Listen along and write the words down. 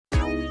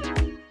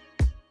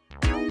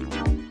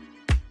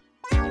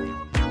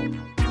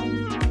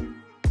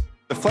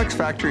Flex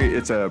Factory,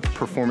 it's a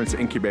performance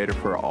incubator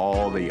for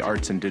all the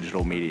arts and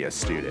digital media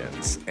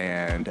students.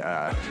 And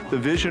the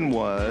vision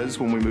was,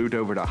 when we moved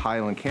over to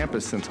Highland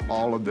campus, since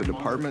all of the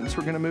departments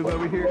were going to move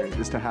over here,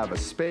 is to have a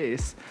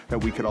space that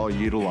we could all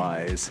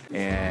utilize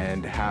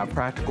and have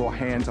practical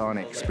hands-on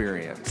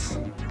experience.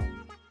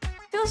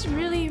 It feels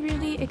really,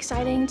 really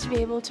exciting to be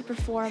able to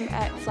perform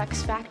at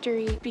Flex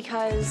Factory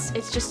because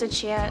it's just a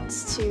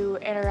chance to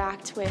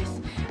interact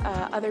with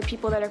other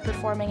people that are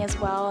performing as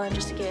well, and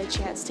just to get a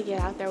chance to get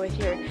out there with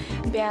your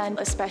band,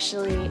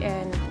 especially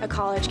in a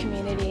college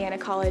community and a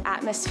college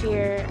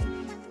atmosphere.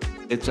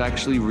 It's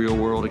actually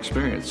real-world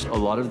experience. A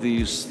lot of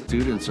these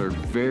students are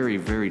very,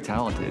 very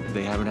talented.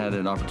 They haven't had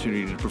an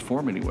opportunity to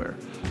perform anywhere.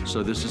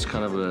 So this is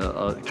kind of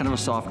a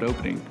soft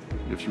opening,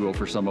 if you will,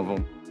 for some of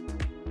them.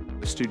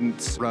 The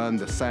students run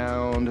the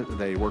sound,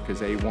 they work as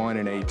A1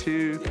 and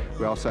A2.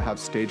 We also have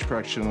stage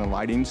production and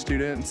lighting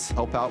students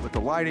help out with the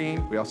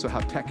lighting. We also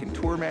have tech and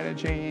tour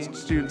managing.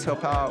 Students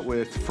help out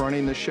with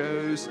fronting the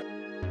shows.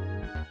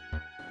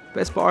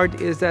 Best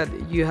part is that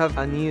you have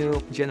a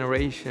new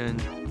generation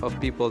of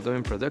people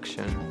doing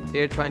production.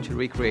 They're trying to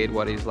recreate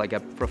what is like a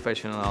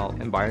professional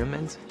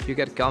environment. You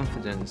get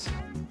confidence.